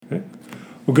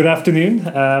Well, good afternoon.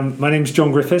 My name's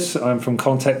John Griffiths. I'm from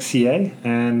Contact CA,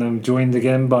 and I'm joined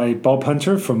again by Bob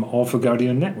Hunter from Alpha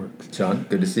Guardian Networks. John,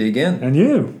 good to see you again. And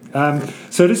you.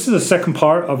 So this is the second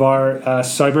part of our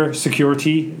cyber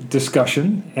security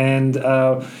discussion, and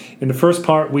in the first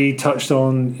part we touched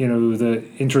on the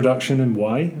introduction and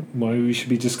why we should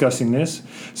be discussing this.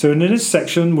 So in this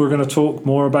section we're going to talk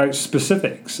more about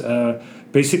specifics,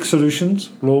 basic solutions,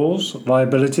 laws,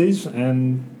 liabilities,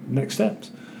 and next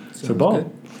steps. So Bob.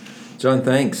 Good. John,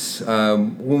 thanks.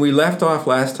 When we left off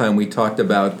last time, we talked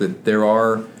about that there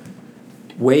are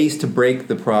ways to break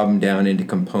the problem down into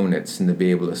components and to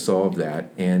be able to solve that.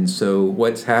 And so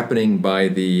what's happening by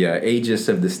the aegis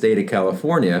of the state of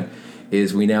California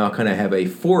is we now kind of have a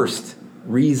forced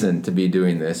reason to be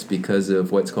doing this because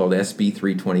of what's called SB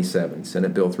 327,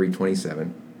 Senate Bill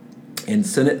 327. And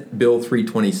Senate Bill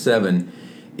 327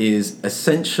 is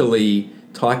essentially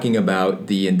talking about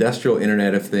the industrial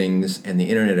Internet of Things and the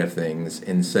Internet of Things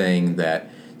and saying that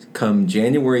come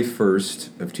January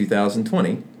 1st of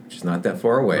 2020, which is not that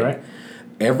far away, right,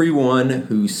 everyone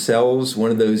who sells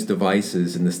one of those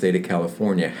devices in the state of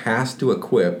California has to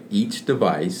equip each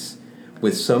device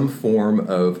with some form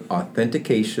of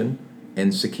authentication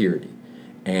and security.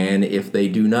 And if they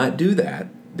do not do that,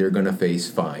 they're going to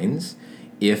face fines.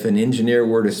 If an engineer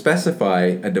were to specify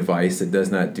a device that does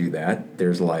not do that,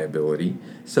 there's liability.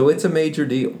 So it's a major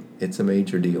deal. It's a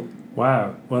major deal.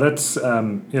 Wow. Well, that's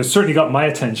certainly got my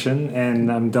attention,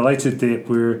 and I'm delighted that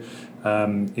we're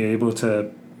able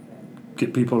to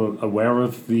get people aware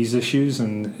of these issues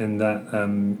and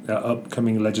that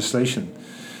upcoming legislation.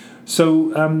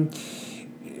 So,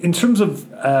 in terms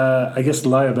of, I guess,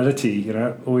 liability,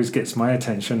 always gets my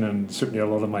attention, and certainly a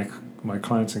lot of my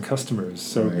clients and customers.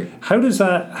 So right. How does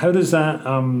that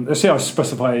let's say I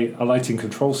specify a lighting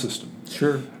control system.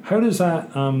 Sure. How does that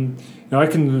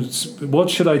what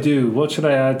should I do? What should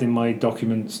I add in my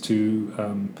documents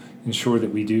to ensure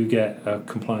that we do get a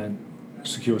compliant,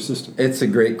 secure system? It's a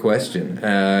great question,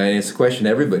 and it's a question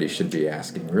everybody should be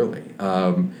asking, really.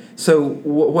 So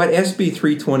what SB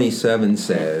 327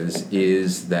 says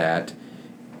is that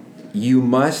you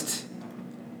must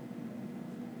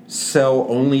sell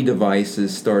only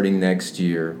devices starting next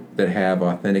year that have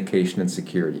authentication and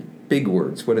security. Big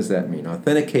words. What does that mean?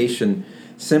 Authentication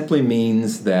simply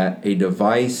means that a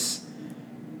device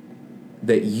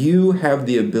that you have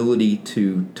the ability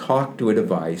to talk to a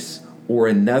device or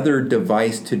another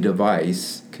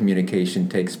device-to-device communication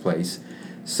takes place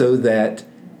so that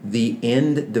the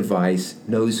end device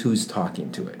knows who's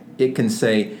talking to it. It can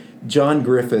say, John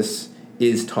Griffiths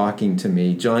is talking to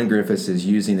me. John Griffiths is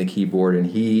using the keyboard and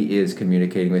he is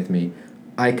communicating with me.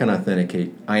 I can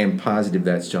authenticate. I am positive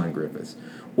that's John Griffiths.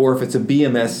 Or if it's a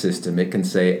BMS system, it can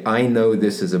say, I know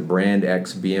this is a brand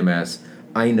X BMS.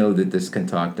 I know that this can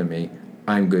talk to me.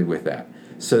 I'm good with that.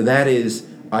 So that is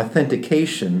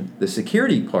authentication. The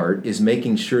security part is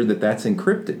making sure that that's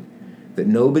encrypted, that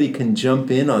nobody can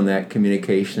jump in on that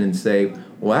communication and say,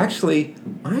 well, actually,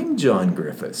 I'm John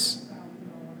Griffiths.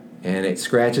 And it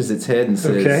scratches its head and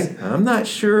says, okay, I'm not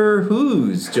sure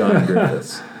who's John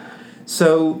Griffiths.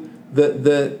 So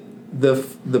the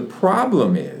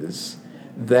problem is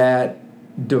that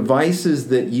devices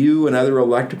that you and other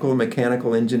electrical and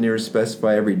mechanical engineers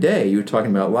specify every day, you're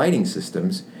talking about lighting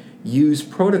systems, use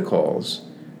protocols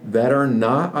that are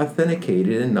not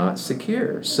authenticated and not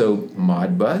secure. So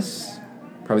Modbus,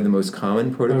 probably the most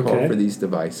common protocol for these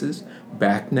devices,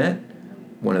 BACnet,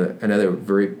 another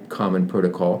very common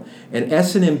protocol, and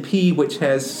SNMP, which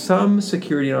has some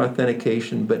security and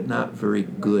authentication, but not very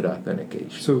good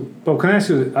authentication. So, Bob, can I ask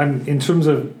you, in terms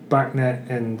of BACnet,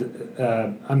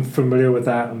 and I'm familiar with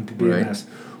that on BMS, right.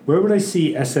 Where would I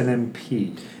see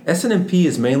SNMP? SNMP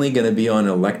is mainly going to be on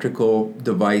electrical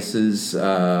devices,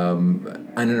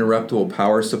 uninterruptible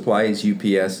power supplies,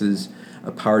 UPSs,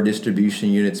 power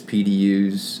distribution units,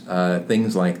 PDUs,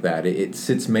 things like that. It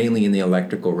sits mainly in the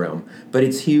electrical realm, but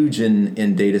it's huge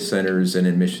in data centers and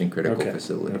in mission-critical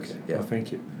facilities. Okay. Yeah. Well,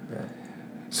 thank you. Yeah.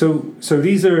 So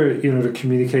these are the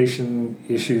communication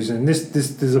issues, and this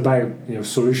is about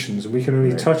solutions, and we can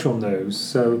only touch on those.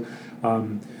 So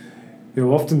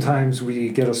oftentimes we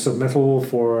get a submittal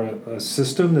for a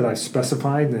system that I've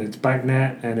specified, and it's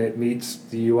BACnet, and it meets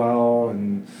the UL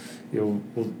and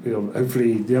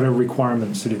hopefully the other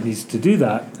requirements that it needs to do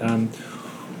that.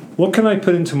 What can I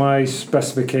put into my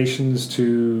specifications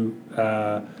to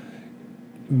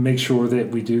make sure that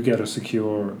we do get a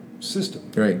secure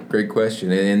system? Right, great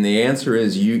question. And the answer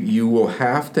is you will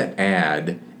have to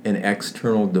add an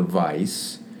external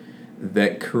device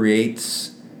that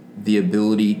creates the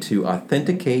ability to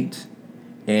authenticate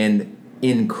and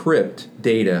encrypt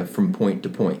data from point to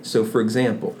point. So, for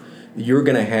example, you're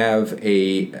going to have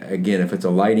again, if it's a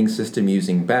lighting system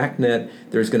using BACnet,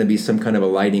 there's going to be some kind of a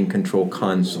lighting control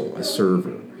console, a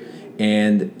server.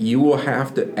 And you will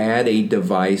have to add a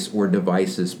device or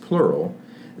devices, plural,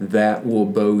 that will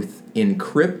both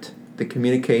encrypt the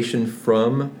communication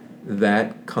from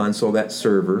that console, that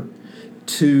server,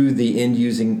 to the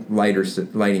end-using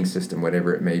lighting system,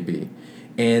 whatever it may be.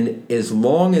 And as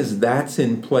long as that's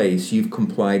in place, you've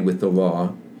complied with the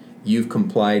law, you've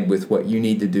complied with what you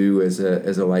need to do as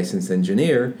a licensed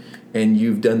engineer, and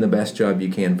you've done the best job you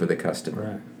can for the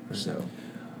customer. Right.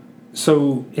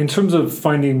 So in terms of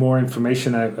finding more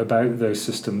information out about those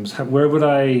systems, where would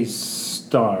I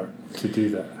start to do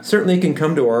that? Certainly you can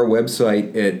come to our website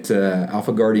at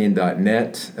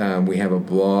alphaguardian.net. We have a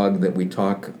blog that we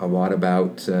talk a lot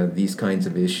about these kinds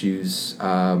of issues.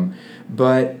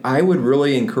 But I would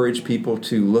really encourage people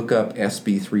to look up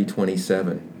SB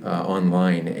 327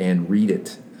 online and read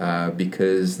it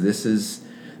because this is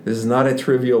not a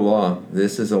trivial law.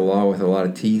 This is a law with a lot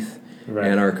of teeth. Right.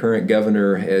 And our current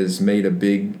governor has made a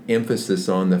big emphasis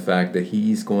on the fact that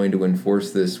he's going to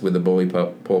enforce this with a bully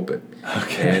pulpit.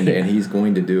 Okay. And he's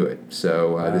going to do it.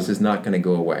 So this is not going to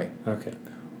go away. Okay.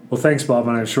 Well, thanks, Bob.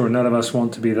 And I'm sure none of us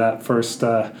want to be that first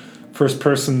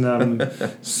person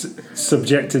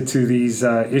subjected to these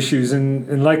issues.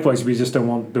 And likewise, we just don't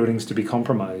want buildings to be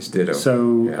compromised. Ditto.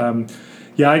 So,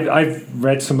 I've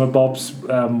read some of Bob's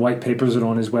white papers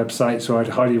on his website, so I'd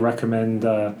highly recommend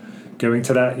going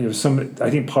to that. I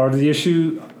think part of the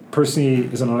issue, personally,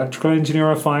 as an electrical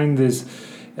engineer, I find is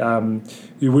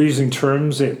we're using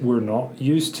terms that we're not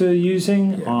used to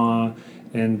using. I'd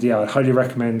highly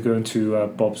recommend going to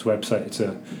Bob's website.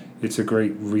 It's a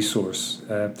great resource.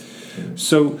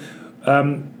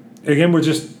 Again, we're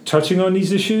just touching on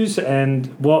these issues, and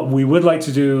what we would like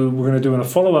to do, we're going to do in a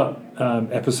follow-up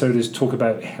episode, is talk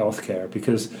about healthcare,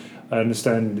 because I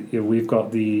understand we've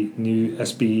got the new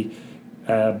SB,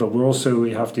 but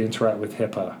we have to interact with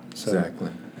HIPAA. So.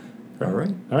 Exactly. All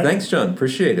right. Thanks, John.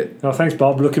 Appreciate it. Thanks,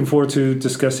 Bob. Looking forward to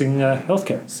discussing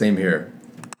healthcare. Same here.